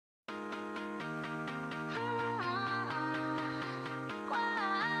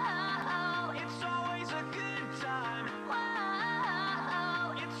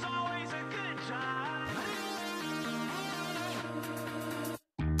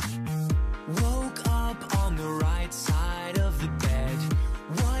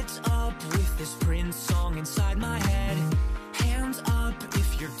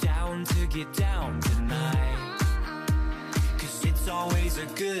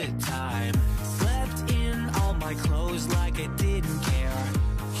good time. Slept in all my clothes like I didn't care.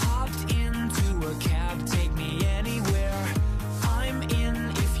 Hopped into a cab, take me anywhere. I'm in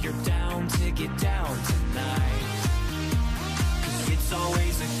if you're down to get down tonight. 'Cause it's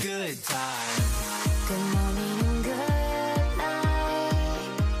always a good time. Good morning and good night.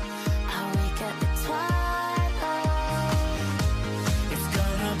 I wake up at twilight. It's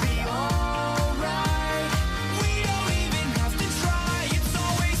gonna be alright. We don't even have to try. It's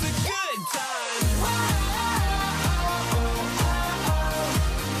always a good time.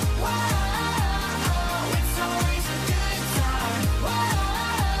 It's always a good time.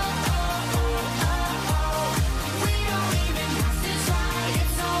 We don't even have to try.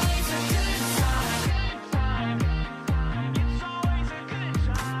 It's always a good time. It's always a good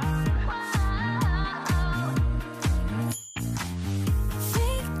time.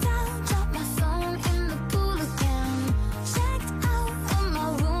 Freaked out, dropped my phone in the pool again. Checked out of my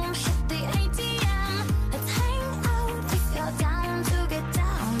room, hit the ATM. Let's hang out if you're down to get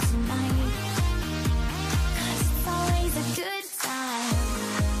down tonight. 'Cause it's always a good time.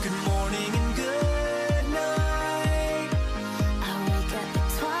 Good morning and good night. I wake up at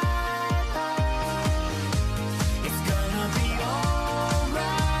twilight. It's gonna be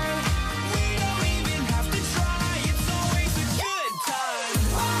alright. We don't even have to try. It's always a good time.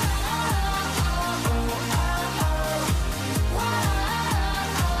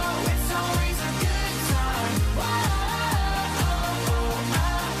 It's always a good time.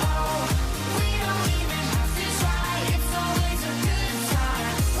 We don't even have to try. It's always a good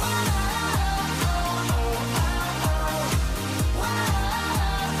time.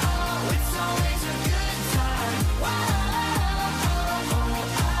 It's always a good time.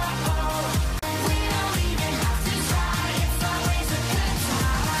 We don't even have to try. It's always a good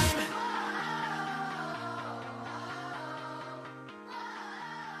time.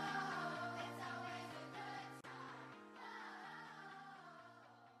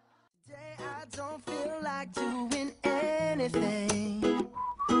 Today I don't feel like doing anything.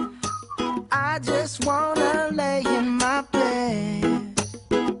 I just wanna lay in my bed.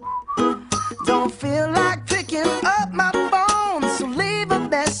 Don't feel like picking up my phone, so leave a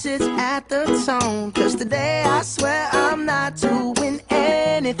message at the tone. 'Cause today I swear I'm not doing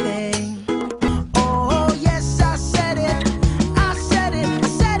anything. Oh yes, I said it, I said it, I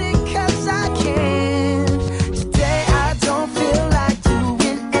said it 'cause I can. Today I don't feel like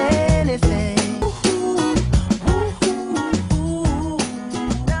doing anything.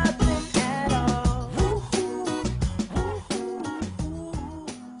 Nothing at all.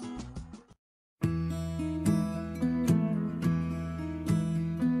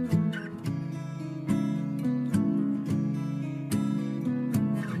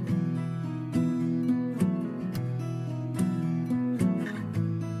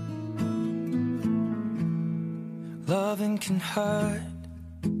 Loving can hurt.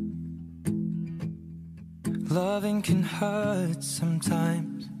 Loving can hurt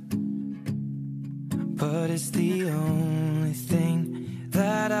sometimes, but it's the only thing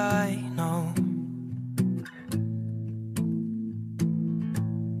that I know.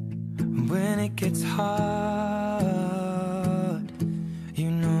 When it gets hard, you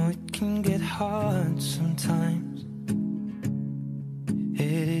know it can get hard sometimes.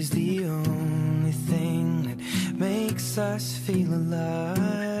 It is the only thing that makes us feel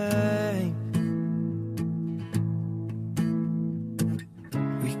alive.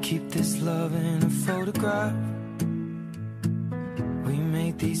 We keep this love in a photograph. We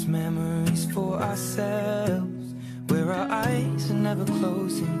make these memories for ourselves, where our eyes are never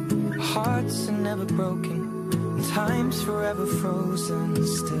closing, our hearts are never broken, and time's forever frozen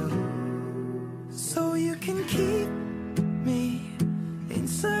still. So you can keep me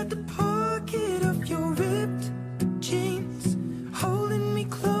inside the pocket of your ripped jeans, holding me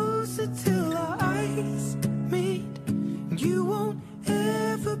closer till our eyes meet. You won't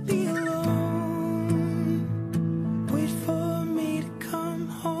ever be alone. Wait for me to come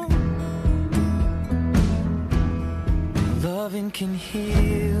home. Loving can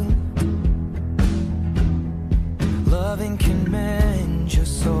heal. Loving can mend your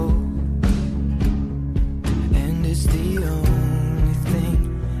soul. And it's the only thing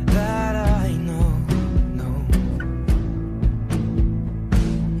that I know.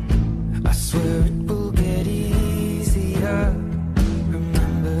 I swear it will get easier.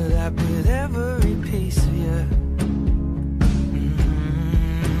 Remember that with every piece of you.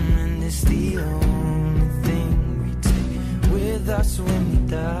 And it's the only thing we take with us when we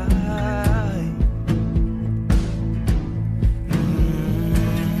die.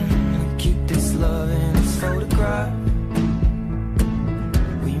 We keep this love in its photograph.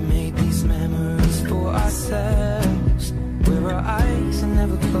 We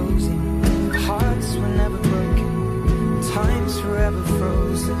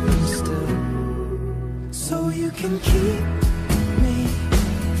can keep me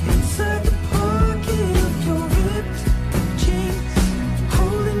inside the pocket of your ripped jeans,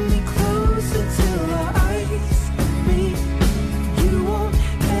 holding me closer till our eyes meet. You won't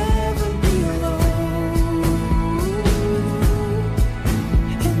ever be alone.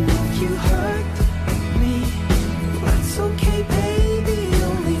 And if you hurt me, that's okay, baby.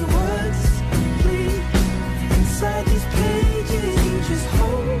 Only words bleed inside these pages. You just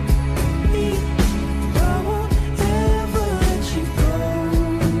hold me. I won't ever let you go.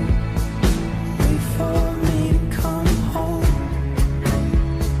 Wait for me to come home.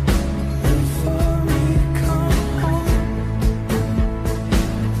 Wait for me to come home.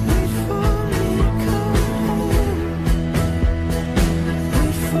 Wait for me to come home.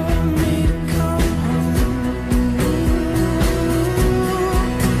 Wait for me to come home.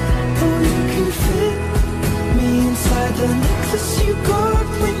 Oh, you can fit me inside the necklace you got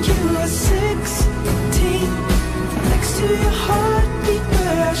when you were 16, next to your heartbeat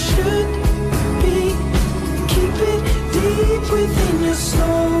where I should be. Keep it deep within your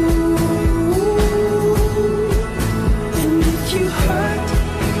soul. And if you hurt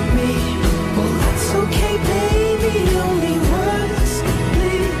me, well, that's okay, baby. Only words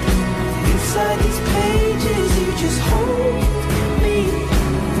bleed inside these pages. You just hold me.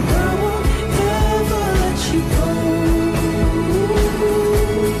 I won't ever let you go.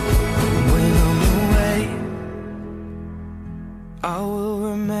 When I'm away, I will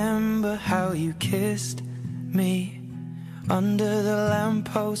remember how you kissed me under the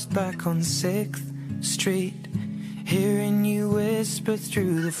lamppost back on 6th Street, hearing you whisper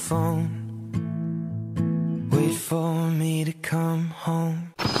through the phone. Wait for me to come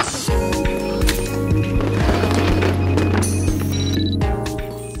home.